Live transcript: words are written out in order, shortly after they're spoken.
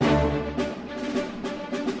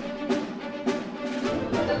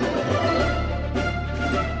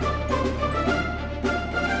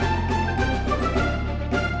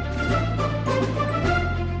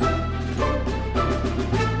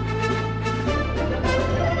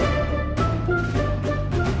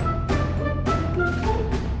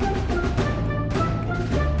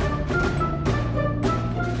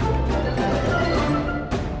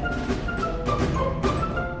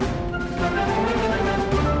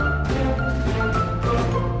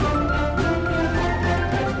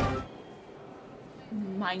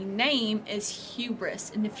my name is Hubris,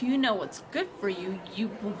 and if you know what's good for you, you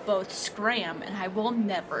will both scram, and I will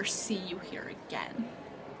never see you here again.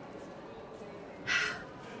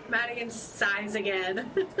 Madigan sighs again.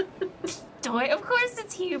 Of course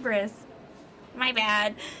it's Hubris. My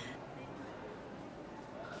bad.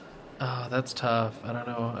 Oh, that's tough. I don't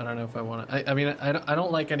know if I want to. I mean, I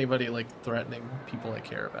don't like anybody, like, threatening people I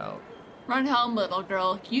care about. Run home, little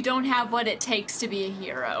girl. You don't have what it takes to be a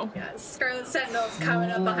hero. Yes, Scarlet Sentinel's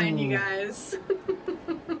coming up behind you guys.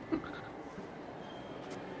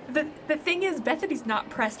 The thing is, Bethany's not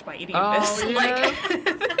pressed by any of this. Yeah.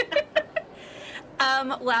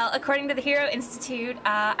 Well, according to the Hero Institute,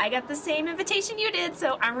 I got the same invitation you did,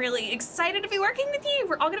 so I'm really excited to be working with you.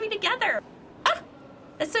 We're all gonna be together. Ah,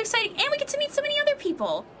 that's so exciting, and we get to meet so many other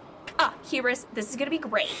people. Ah, Hubris, this is gonna be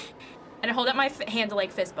great. And I hold up my hand to,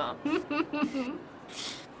 like, fist bump.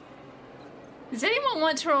 Does anyone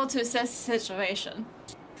want to roll to assess the situation?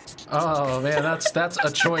 Oh man, that's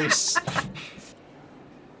a choice.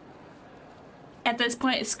 At this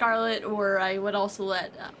point, it's Scarlet, or I would also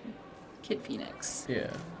let Kid Phoenix.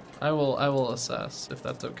 Yeah, I will assess if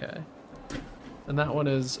that's okay. And that one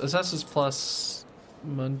is assesses plus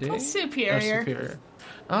Monday. Plus superior. Superior.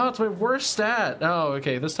 Oh, it's my worst stat. Oh,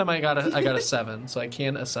 okay. This time I got a 7, so I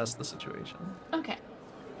can assess the situation. Okay.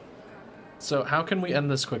 So how can we end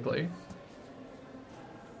this quickly?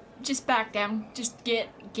 Just back down. Just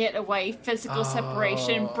get away. Physical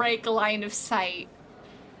separation. Break line of sight.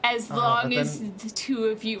 As long as the two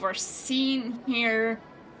of you are seen here,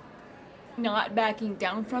 not backing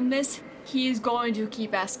down from this, he is going to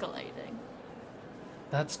keep escalating.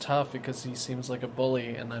 That's tough because he seems like a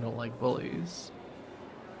bully, and I don't like bullies.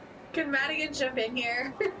 Can Madigan jump in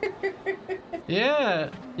here? Yeah.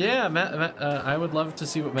 I would love to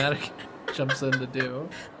see what Madigan jumps in to do.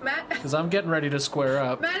 Because I'm getting ready to square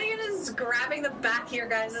up. Madigan is grabbing the back of your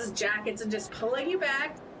guys' jackets and just pulling you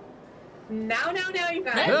back. Now, you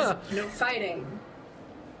guys. Yeah. No fighting.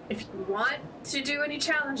 If you want to do any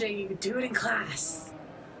challenging, you can do it in class.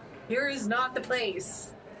 Here is not the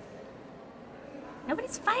place.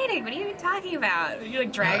 Nobody's fighting. What are you even talking about? You're,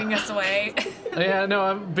 like, dragging us away. Yeah, no,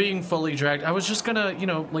 I'm being fully dragged. I was just gonna,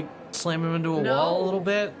 like, slam him into a wall a little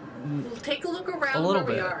bit. We'll take a look around A little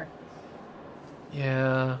where bit. we are.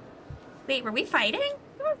 Yeah. Wait, were we fighting?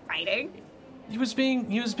 We were fighting. He was being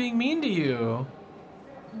mean to you.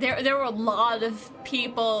 There were a lot of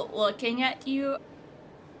people looking at you.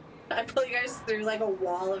 I pull you guys through like a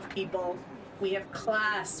wall of people. We have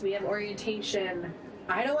class, we have orientation.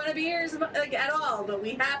 I don't want to be here like, at all, but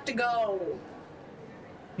we have to go.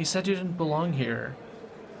 He said you didn't belong here.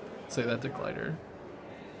 Say that to Glider.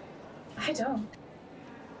 I don't.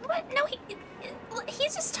 What? No,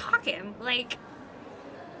 he's just talking. Like,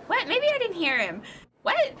 what? Maybe I didn't hear him.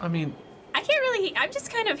 What? I mean... I can't really... I'm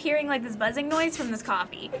just kind of hearing, like, this buzzing noise from this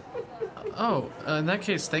coffee. In that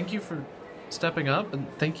case, thank you for stepping up, and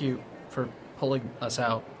thank you for pulling us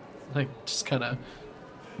out. Like, just kind of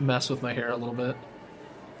mess with my hair a little bit.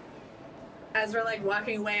 As we're, like,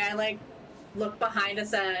 walking away, I, like, look behind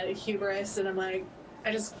us at Hubris, and I'm like...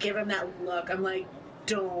 I just give him that look. I'm like,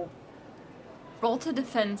 don't. Roll to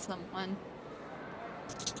defend someone.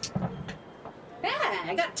 Yeah,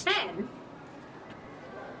 I got 10.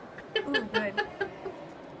 Ooh, good.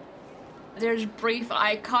 There's brief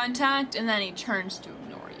eye contact, and then he turns to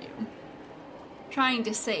ignore you. Trying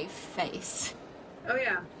to save face. Oh,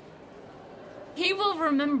 yeah. He will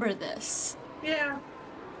remember this. Yeah.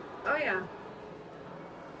 Oh, yeah.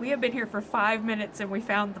 We have been here for 5 minutes, and we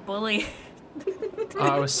found the bully. Oh,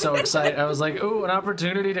 I was so excited. I was like, ooh, an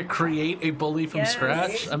opportunity to create a bully from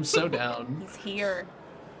scratch. I'm so down. He's here.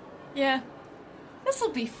 Yeah. This'll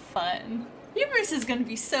be fun. Hubris is gonna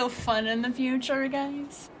be so fun in the future,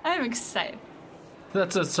 guys. I'm excited.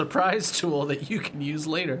 That's a surprise tool that you can use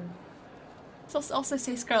later. Let's also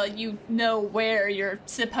say, Scarlet, you know where you're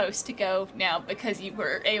supposed to go now because you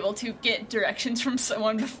were able to get directions from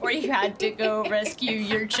someone before you had to go rescue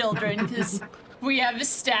your children, because we have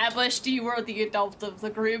established you are the adult of the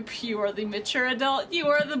group, you are the mature adult, you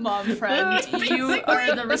are the mom friend, you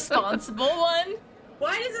are the responsible one.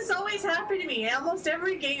 Why does this always happen to me? In almost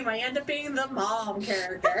every game, I end up being the mom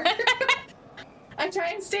character. I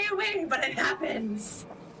try and stay away, but it happens.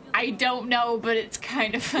 I don't know, but it's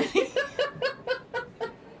kind of funny.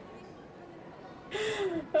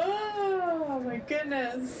 Oh, my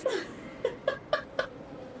goodness.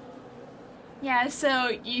 Yeah,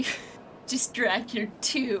 so you just drag your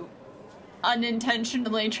two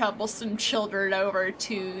unintentionally troublesome children over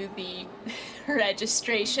to the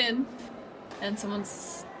registration. And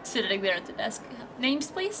someone's sitting there at the desk.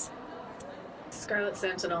 Names, please? Scarlet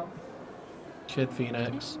Sentinel. Kid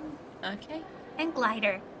Phoenix. Okay. And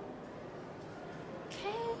Glider.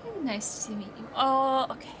 Okay, nice to meet you. Oh,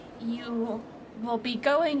 okay. You will be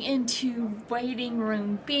going into waiting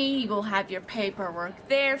room B. You will have your paperwork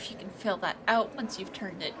there. If you can fill that out once you've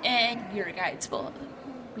turned it in, your guides will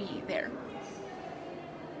be there.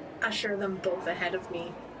 Usher them both ahead of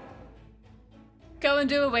me. Go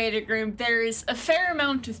into a waiting room. There's a fair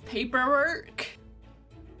amount of paperwork.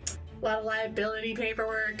 A lot of liability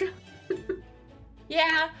paperwork.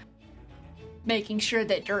 Yeah. Making sure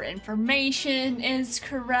that your information is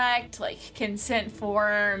correct, like consent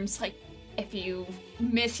forms, like if you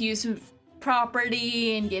misuse of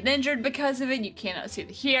property and get injured because of it, you cannot sue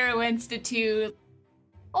the Hero Institute.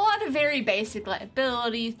 A lot of very basic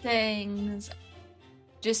liability things.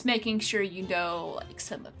 Just making sure you know like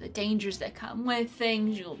some of the dangers that come with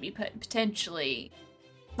things. You'll be put in potentially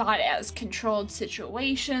not as controlled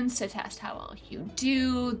situations to test how well you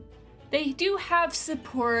do. They do have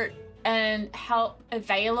support and help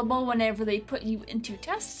available whenever they put you into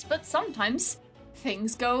tests, but sometimes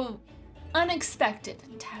things go unexpected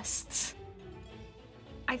in tests.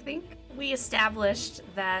 I think we established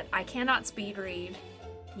that I cannot speed read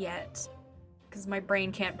yet, because my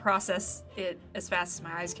brain can't process it as fast as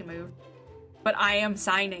my eyes can move. But I am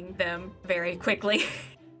signing them very quickly.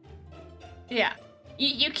 Yeah.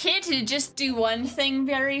 You can't just do one thing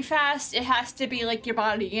very fast. It has to be like your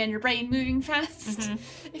body and your brain moving fast.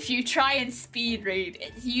 Mm-hmm. If you try and speed read,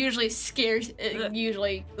 it usually scares, it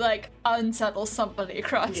usually like unsettles somebody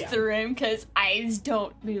across the room because eyes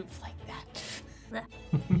don't move like that.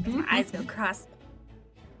 My eyes go cross.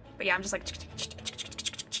 But yeah, I'm just like...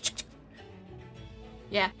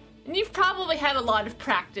 Yeah. And you've probably had a lot of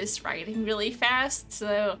practice writing really fast,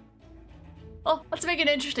 so... Well, let's make it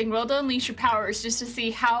interesting. Roll to unleash your powers just to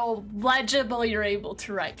see how legible you're able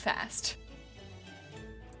to write fast.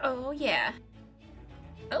 Oh, yeah.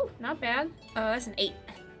 Oh, not bad. That's an 8.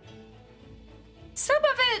 Some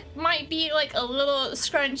of it might be like a little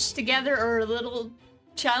scrunched together or a little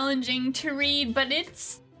challenging to read, but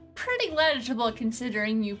it's pretty legible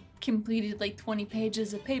considering you completed like 20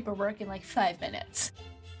 pages of paperwork in like 5 minutes.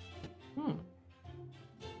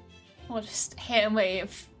 We'll just hand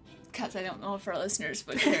wave, because I don't know if our listeners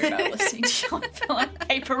would care about listening to you fill out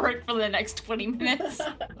paperwork for the next 20 minutes.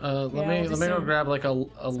 Let me go grab like a loud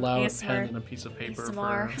ASMR. pen and a piece of paper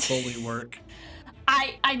ASMR. for Foley work.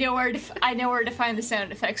 I know where to find the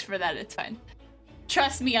sound effects for that. It's fine.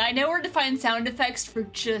 Trust me, I know where to find sound effects for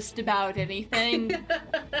just about anything.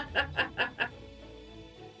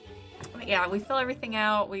 Yeah, we fill everything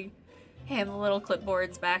out. We hand the little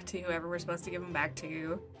clipboards back to whoever we're supposed to give them back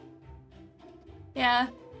to. Yeah.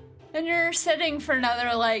 And you're sitting for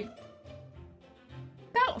another, like,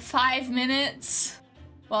 about 5 minutes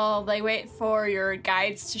while they wait for your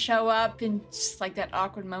guides to show up, and just, like, that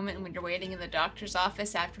awkward moment when you're waiting in the doctor's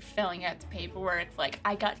office after filling out the paperwork. Like,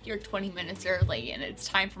 I got here 20 minutes early, and it's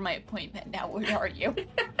time for my appointment. Now, where are you?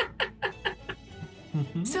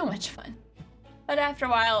 So much fun. But after a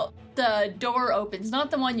while, the door opens. Not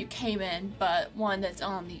the one you came in, but one that's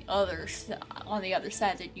on the other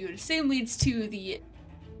side that you would assume leads to the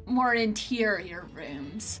more interior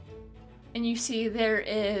rooms. And you see there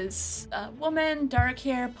is a woman, dark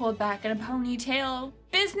hair pulled back in a ponytail,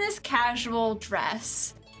 business casual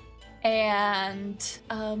dress, and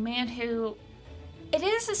a man who... It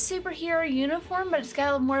is a superhero uniform, but it's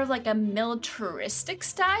got more of like a militaristic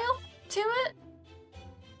style to it.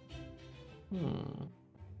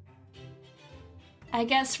 I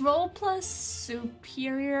guess roll plus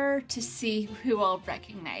superior to see who all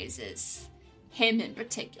recognizes him in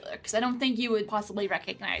particular, because I don't think you would possibly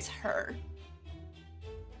recognize her.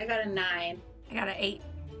 I got a 9. I got an 8.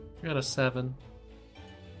 I got a 7.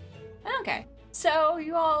 Okay, so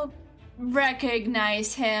you all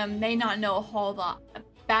recognize him, may not know a whole lot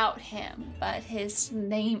about him, but his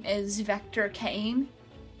name is Vector Kain.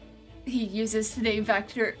 He uses the name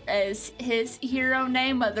Vector as his hero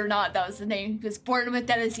name, whether or not that was the name he was born with.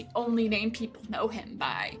 That is the only name people know him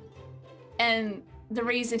by. And the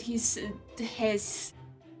reason his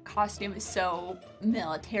costume is so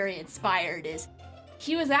military inspired is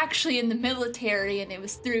he was actually in the military, and it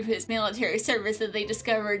was through his military service that they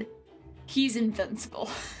discovered he's invincible.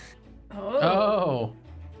 Oh.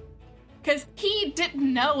 Because he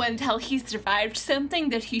didn't know until he survived something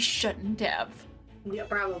that he shouldn't have. Yeah,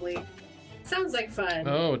 probably. Sounds like fun.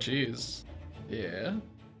 Oh, jeez. Yeah.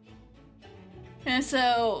 And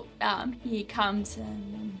so he comes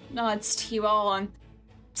and nods to you all and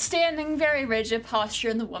standing very rigid posture,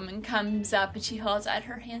 and the woman comes up and she holds out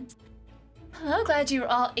her hands. Hello, glad you were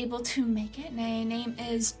all able to make it. My name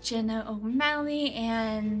is Jenna O'Malley,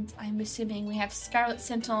 and I'm assuming we have Scarlet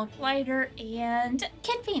Sentinel Glider and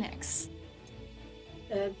Kid Phoenix.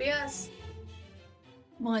 That'd be us.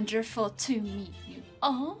 Wonderful to meet you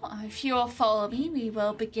all. If you all follow me, we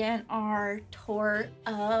will begin our tour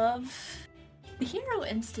of the Hero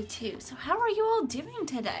Institute. So how are you all doing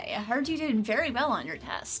today? I heard you did very well on your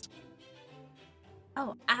test.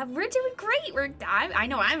 Oh, we're doing great. I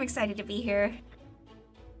know I'm excited to be here.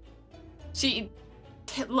 She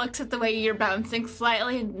looks at the way you're bouncing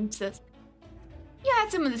slightly and says, "You had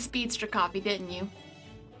some of the speedster coffee, didn't you?"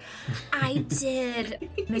 I did.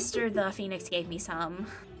 Mr. the Phoenix gave me some.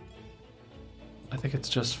 I think it's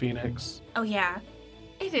just Phoenix. Oh, yeah.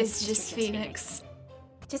 It is just Phoenix.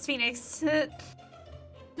 Just Phoenix.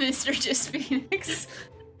 Mr. Just Phoenix.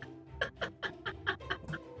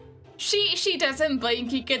 She doesn't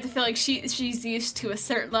blink. You get the feeling she's used to a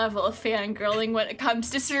certain level of fangirling when it comes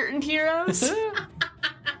to certain heroes.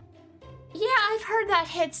 Yeah, I've heard that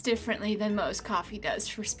hits differently than most coffee does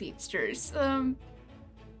for speedsters.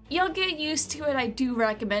 You'll get used to it. I do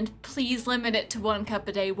recommend please limit it to 1 cup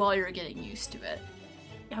a day while you're getting used to it.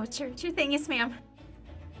 Oh, sure thing, yes, ma'am.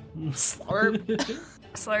 Slurp.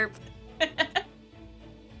 Slurp.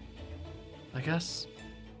 I guess,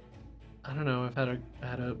 I don't know, I've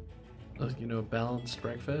had a balanced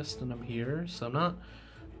breakfast and I'm here, so I'm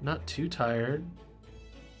not too tired.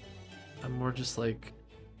 I'm more just like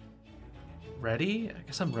ready. I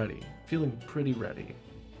guess I'm ready. Feeling pretty ready.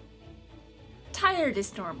 Tired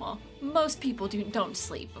is normal. Most people don't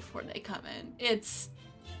sleep before they come in.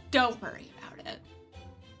 Don't worry about it.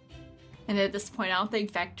 And at this point, I don't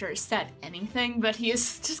think Vector has said anything, but he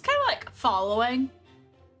is just kind of like following.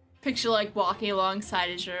 Picture like walking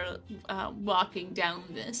alongside as you're walking down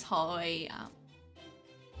this hallway.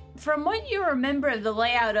 From what you remember of the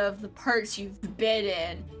layout of the parts you've been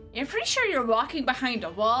in, you're pretty sure you're walking behind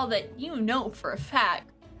a wall that you know for a fact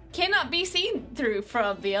cannot be seen through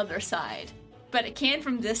from the other side, but it can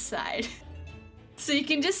from this side. So you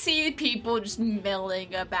can just see people just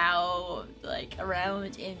milling about, like,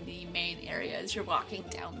 around in the main area as you're walking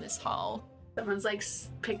down this hall. Someone's like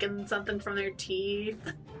picking something from their teeth.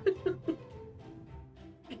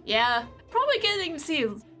 Yeah, probably getting to see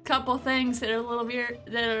a couple things that are a little weird,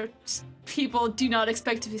 that are people do not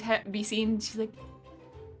expect to be seen. She's like,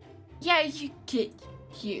 yeah, you get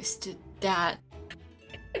used to that.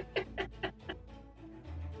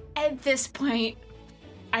 At this point,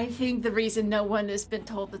 I think the reason no one has been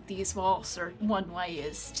told that these walls are one way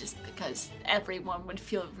is just because everyone would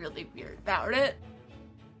feel really weird about it.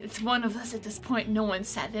 It's one of us at this point, no one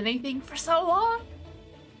said anything for so long.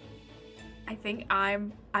 I think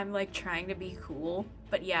I'm like trying to be cool,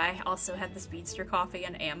 but yeah, I also had the speedster coffee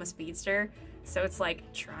and am a speedster, so it's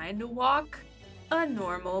like trying to walk a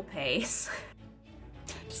normal pace.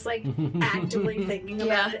 Just like actively thinking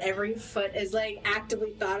about it. Every foot is like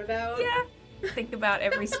actively thought about. Yeah. Think about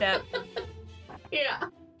every step. Yeah.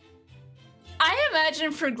 I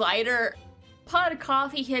imagine for Glider, pot of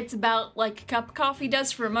coffee hits about like a cup of coffee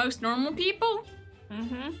does for most normal people.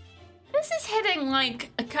 Mm-hmm. This is hitting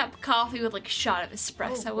like a cup of coffee with like a shot of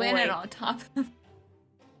espresso in it on top.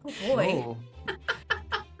 Oh boy. Oh.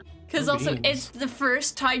 Because No also, beans. it's the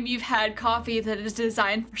first time you've had coffee that is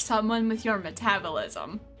designed for someone with your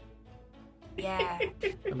metabolism. Yeah.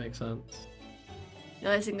 That makes sense.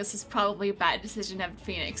 Realizing this is probably a bad decision to have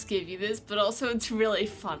Phoenix give you this, but also it's really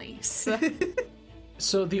funny. So.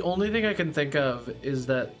 So the only thing I can think of is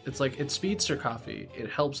that it's speedster coffee. It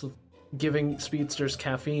helps with giving speedsters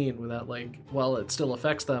caffeine without while it still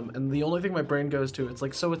affects them. And the only thing my brain goes to, it's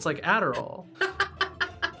like Adderall.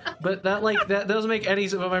 But that doesn't make any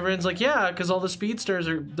sense. But my brain's like, yeah, because all the speedsters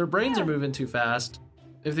their brains are moving too fast.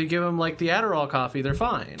 If they give them the Adderall coffee, they're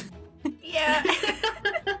fine. Yeah.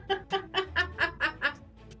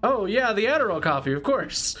 Oh yeah, the Adderall coffee, of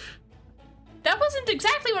course. That wasn't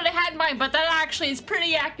exactly what I had in mind, but that actually is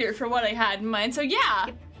pretty accurate for what I had in mind, so yeah.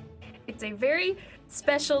 It's a very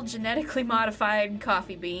special genetically modified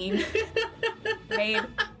coffee bean made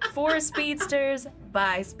for speedsters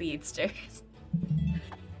by speedsters.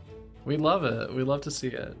 We love it. We love to see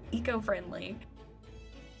it. Eco-friendly.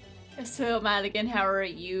 So, Madigan, how are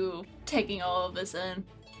you taking all of this in?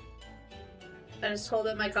 I just hold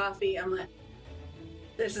up my coffee. I'm like,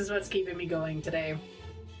 this is what's keeping me going today.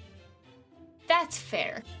 That's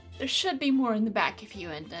fair. There should be more in the back if you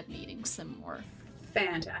end up needing some more.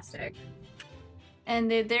 Fantastic. And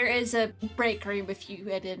there is a break room if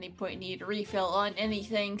you at any point need a refill on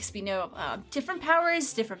anything, because we know different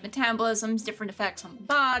powers, different metabolisms, different effects on the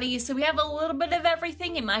body, so we have a little bit of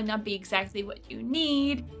everything. It might not be exactly what you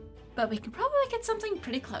need, but we can probably get something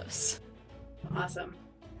pretty close. Awesome.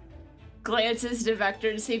 Glances to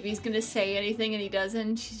Vector to see if he's gonna say anything, and he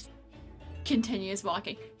doesn't. She continues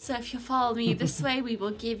walking. So if you follow me this way, we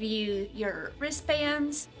will give you your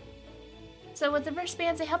wristbands. So with the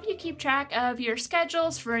wristbands, they help you keep track of your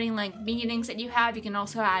schedules for any like meetings that you have. You can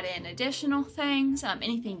also add in additional things.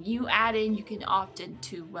 Anything you add in, you can opt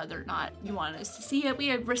into whether or not you want us to see it.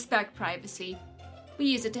 We respect privacy. We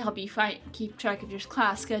use it to help you keep track of your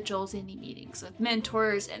class schedules, any meetings with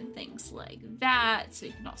mentors, and things like that. So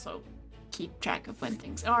you can also keep track of when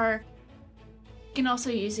things are. You can also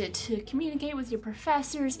use it to communicate with your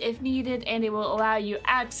professors if needed, and it will allow you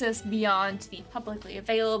access beyond the publicly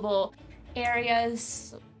available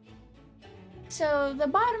areas. So the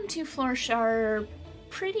bottom 2 floors are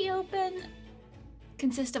pretty open,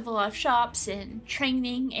 consist of a lot of shops and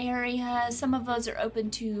training areas. Some of those are open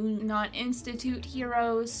to non-institute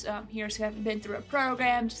heroes, heroes who haven't been through a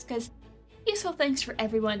program, just because useful things for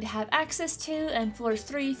everyone to have access to, and floors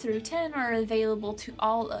 3 through 10 are available to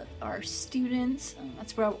all of our students.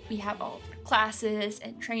 That's where we have all of our classes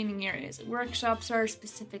and training areas and workshops are,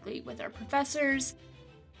 specifically with our professors.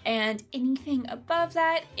 And anything above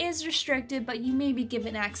that is restricted, but you may be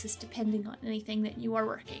given access depending on anything that you are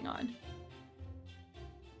working on.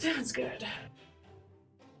 Sounds good.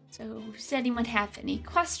 So, does anyone have any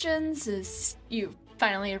questions as you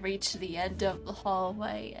finally reach the end of the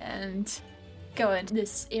hallway and go into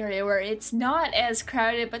this area where it's not as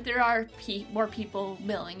crowded, but there are more people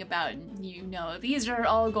milling about, and you know these are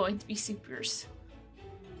all going to be supers.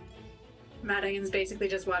 Madigan's basically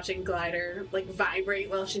just watching Glider like vibrate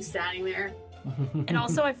while she's standing there. And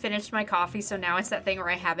also I finished my coffee, so now it's that thing where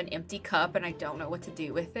I have an empty cup and I don't know what to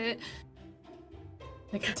do with it.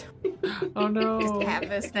 Like, Oh no. just have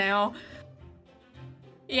this now.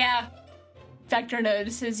 Yeah. Vector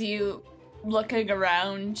notices you looking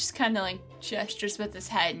around, just kind of like gestures with his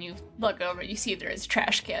head, and you look over, you see there is a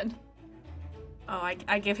trash can. Oh,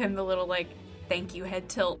 I give him the little, like, thank you head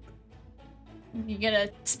tilt. You gonna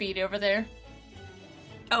speed over there?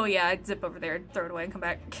 Oh yeah, I'd zip over there, throw it away, and come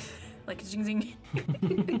back. Like, zing zing.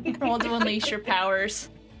 Roll to unleash your powers.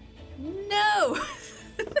 No!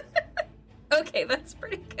 Okay, that's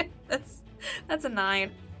pretty good. That's a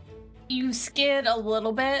 9. You skid a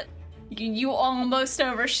little bit. You almost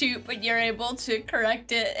overshoot, but you're able to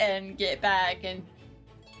correct it and get back, and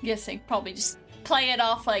I'm guessing probably just play it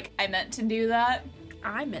off like I meant to do that.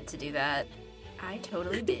 I meant to do that. I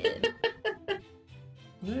totally did.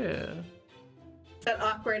 Yeah. That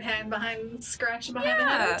awkward hand behind, scratching behind the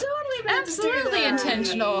Yeah. head. I totally meant to do Absolutely that.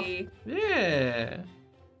 intentional. Yeah.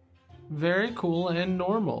 Very cool and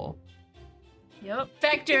normal. Yep.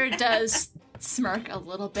 Vector does smirk a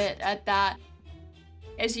little bit at that.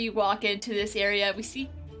 As you walk into this area, we see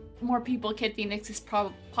more people Kid Phoenix has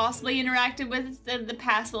possibly interacted with in the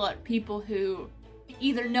past. A lot of people who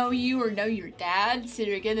either know you or know your dad, so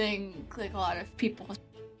you're getting like a lot of people,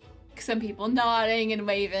 some people nodding and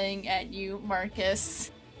waving at you,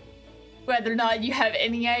 Marcus. Whether or not you have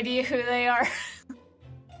any idea who they are.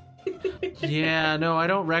 Yeah, no, I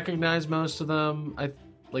don't recognize most of them.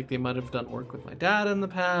 Like they might have done work with my dad in the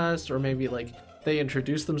past, or maybe like they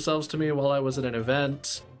introduced themselves to me while I was at an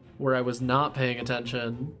event where I was not paying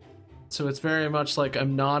attention. So it's very much like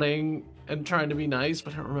I'm nodding and trying to be nice,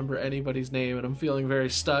 but I don't remember anybody's name, and I'm feeling very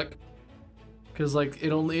stuck. Because like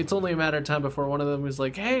it's only a matter of time before one of them is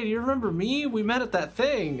like, "Hey, do you remember me? We met at that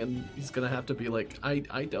thing," and he's gonna have to be like, "I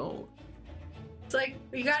don't." It's like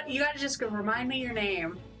you got to just go remind me your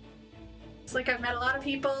name. It's like I've met a lot of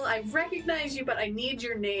people. I recognize you, but I need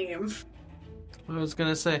your name. I was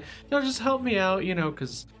gonna say, no, just help me out,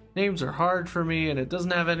 because names are hard for me, and it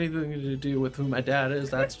doesn't have anything to do with who my dad is.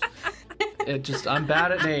 That's it. I'm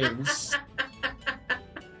bad at names.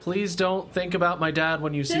 Please don't think about my dad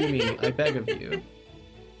when you see me. I beg of you.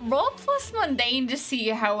 Roll plus mundane to see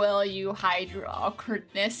how well you hide your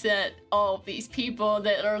awkwardness at all of these people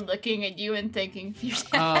that are looking at you and thinking of your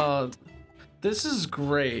dad. This is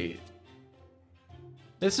great.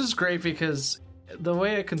 This is great because the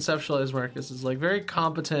way I conceptualize Marcus is like very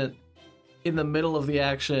competent in the middle of the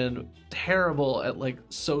action, terrible at like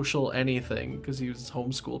social anything because he was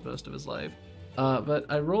homeschooled most of his life. But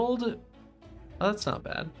I rolled. Oh, that's not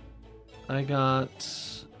bad. I got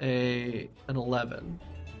an 11.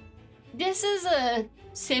 This is a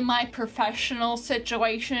semi-professional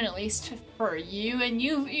situation, at least for you, and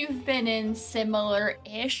you've been in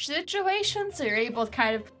similar-ish situations, so you're able to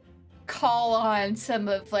kind of call on some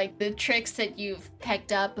of like the tricks that you've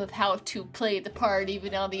picked up of how to play the part,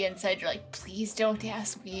 even on the inside. You're like, please don't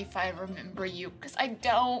ask me if I remember you, because I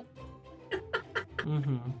don't.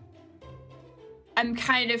 Mm-hmm. I'm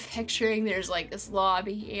kind of picturing there's like this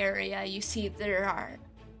lobby area. You see there are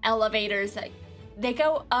elevators that they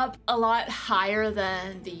go up a lot higher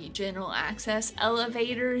than the general access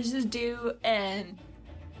elevators do. And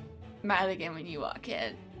Madigan, when you walk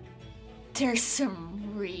in, there's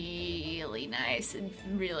some really nice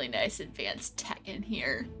advanced tech in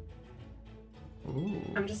here. Ooh.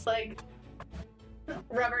 I'm just like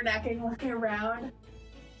rubbernecking, looking around.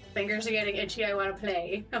 Fingers are getting itchy. I want to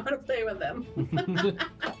play. I want to play with them.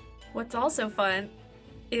 What's also fun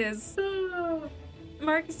is,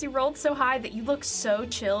 Marcus, you rolled so high that you look so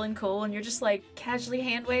chill and cool, and you're just like casually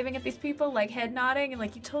hand waving at these people, like head nodding, and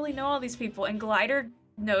like you totally know all these people. And Glider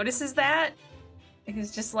notices that, and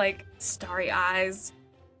he's just like starry eyes.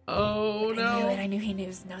 Oh no! I knew he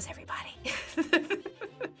knows everybody.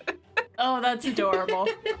 Oh, that's adorable.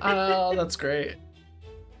 Oh, that's great.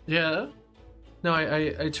 Yeah. No,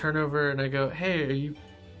 I turn over and I go, hey, are you,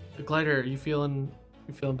 Glider, are you feeling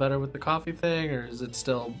better with the coffee thing, or is it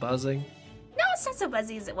still buzzing? No, it's not so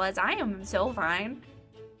buzzy as it was. I am so fine.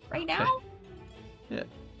 Right now? Yeah.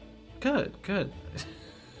 Good.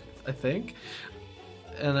 I think.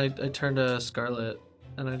 And I turn to Scarlet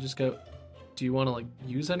and I just go, do you want to like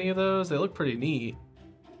use any of those? They look pretty neat.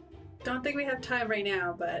 Don't think we have time right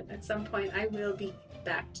now, but at some point I will be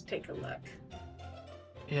back to take a look.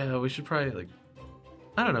 Yeah, we should probably like,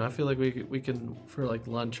 I don't know, I feel like we can, for like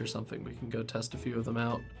lunch or something, we can go test a few of them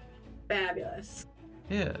out. Fabulous.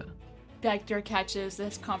 Yeah. Vector catches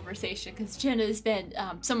this conversation because Jenna's been,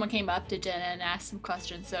 someone came up to Jenna and asked some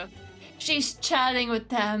questions, so she's chatting with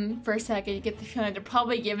them for a second. You get the feeling they're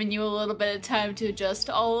probably giving you a little bit of time to adjust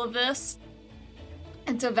to all of this.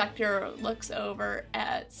 And so Vector looks over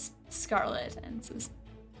at Scarlet and says,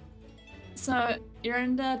 so you're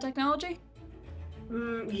into technology?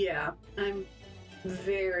 Yeah, I'm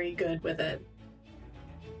very good with it.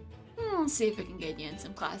 We'll see if we can get you in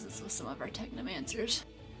some classes with some of our technomancers.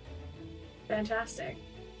 Fantastic.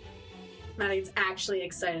 Madigan's actually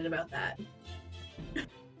excited about that.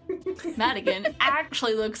 Madigan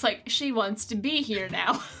actually looks like she wants to be here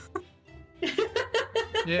now.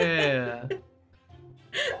 Yeah.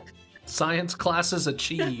 Science classes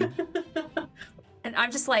achieve. And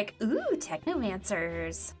I'm just like, ooh,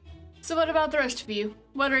 technomancers. So what about the rest of you?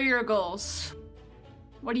 What are your goals?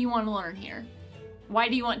 What do you want to learn here? Why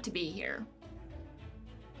do you want to be here?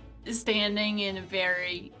 Standing in a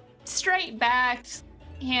very straight backed,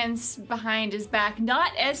 hands behind his back,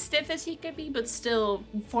 not as stiff as he could be, but still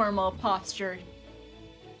formal posture.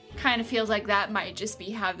 Kind of feels like that might just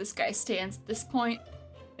be how this guy stands at this point.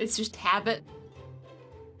 It's just habit.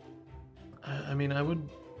 I mean, I would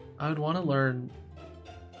want to learn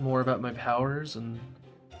more about my powers and,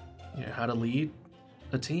 you know, how to lead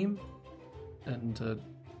a team and to,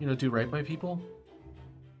 you know, do right by people.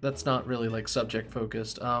 That's not really like subject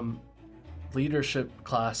focused. Leadership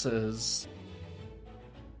classes.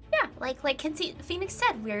 Yeah, like Phoenix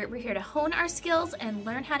said, we're here to hone our skills and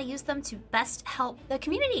learn how to use them to best help the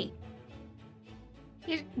community.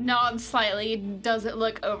 He nods slightly, doesn't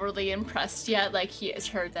look overly impressed yet, like he has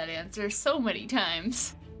heard that answer so many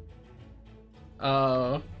times.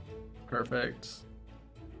 Perfect.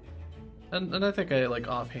 And I think I like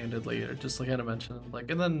offhandedly or just like kind of mentioned like,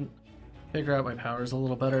 and then figure out my powers a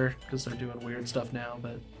little better because they're doing weird stuff now.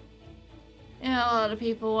 But yeah, a lot of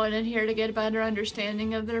people wanted here to get a better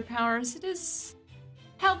understanding of their powers. It is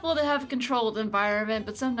helpful to have a controlled environment,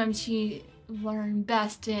 but sometimes you learn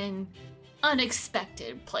best in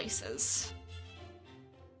unexpected places.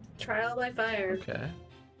 Trial by fire. okay,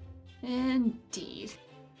 Indeed.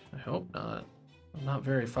 I hope not. I'm not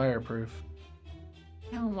very fireproof.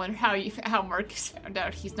 I wonder how Marcus found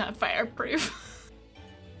out he's not fireproof.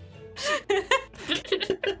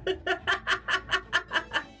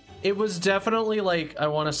 It was definitely like, I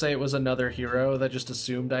want to say it was another hero that just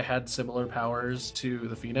assumed I had similar powers to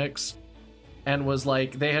the Phoenix and was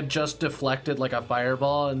like, they had just deflected like a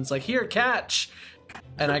fireball and it's like, here, catch!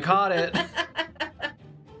 And I caught it.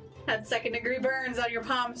 Had second-degree burns on your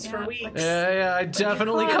palms for weeks. Yeah, I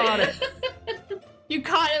definitely caught it. You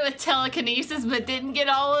caught it with telekinesis but didn't get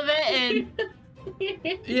all of it, and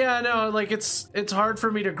Yeah, no, like it's hard for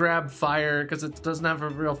me to grab fire because it doesn't have a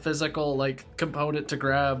real physical like component to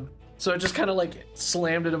grab. So it just kind of like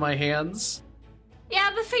slammed into my hands. yeah,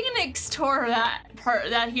 the Phoenix tore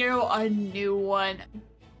that hero a new one,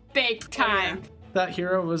 big time. That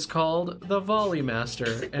hero was called the Volley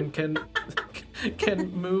Master and can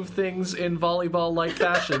move things in volleyball-like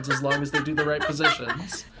fashions as long as they do the right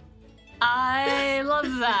positions. I love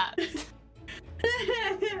that.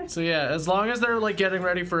 So yeah, as long as they're like getting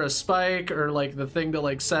ready for a spike or like the thing to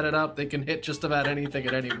like set it up, they can hit just about anything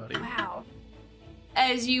at anybody. Wow.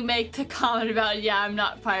 as you make the comment about, yeah, I'm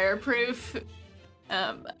not fireproof,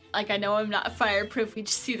 like, I know I'm not fireproof, we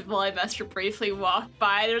just see the volley master briefly walk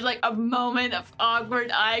by. There's, like, a moment of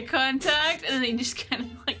awkward eye contact, and then he just kind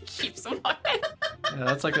of, like, keeps walking.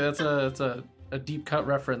 Yeah, that's a deep cut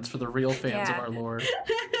reference for the real fans of our lore.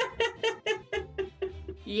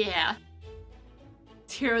 Yeah.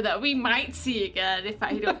 It's a hero that we might see again if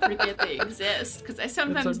I don't forget they exist, because I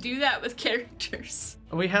sometimes do that with characters.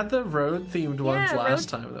 We had the road-themed ones last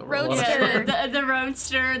time that were a lot of Roadster. fun. The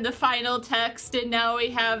Roadster, the final text, and now we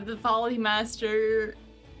have the Volley Master.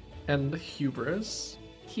 And Hubris.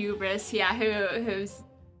 Hubris, yeah, whose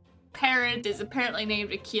parent is apparently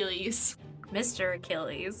named Achilles. Mr.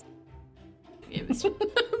 Achilles. It was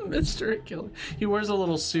Mr. Achilles. He wears a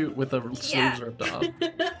little suit with the sleeves ripped off.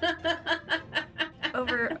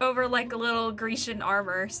 Over like a little Grecian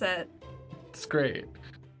armor set. It's great.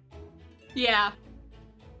 yeah.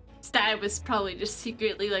 That was probably just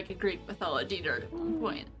secretly like a Greek mythology nerd at one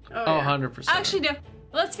point. Oh, yeah. 100%. Actually, no.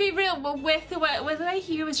 Let's be real. With the way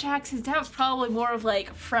he was tracks, his dad was probably more of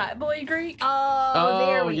like frat boy Greek. Oh,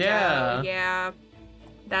 there we yeah. go. Yeah.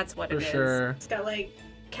 That's what For it is. sure. It's got like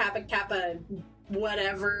Kappa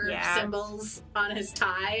whatever symbols on his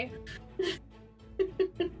tie.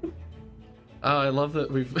 Oh, I love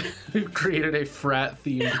that we've created a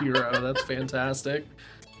frat-themed hero. That's fantastic.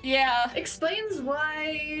 Yeah. Explains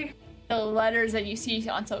why. The letters that you see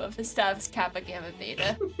on some of his stuff is Kappa, Gamma,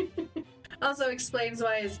 Beta. Also explains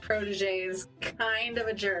why his protege is kind of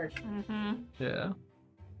a jerk. Mm-hmm. Yeah.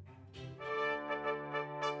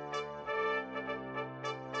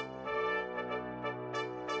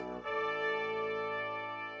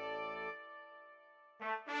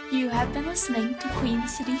 You have been listening to Queen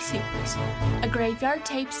City Supers, a graveyard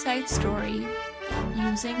tape-side story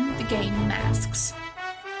using the game Masks.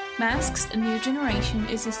 Masks: A New Generation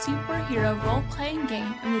is a superhero role-playing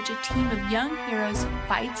game in which a team of young heroes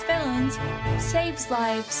fights villains, saves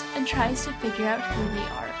lives, and tries to figure out who they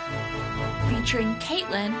are. Featuring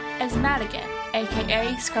Caitlin as Madigan,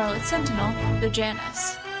 aka Scarlet Sentinel, the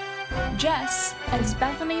Janus. Jess as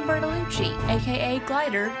Bethany Bertolucci, aka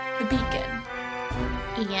Glider, the Beacon.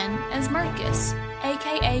 Ian as Marcus,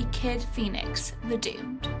 aka Kid Phoenix, the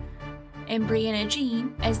Doomed. And Brianna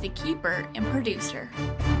Jean as the Keeper and Producer.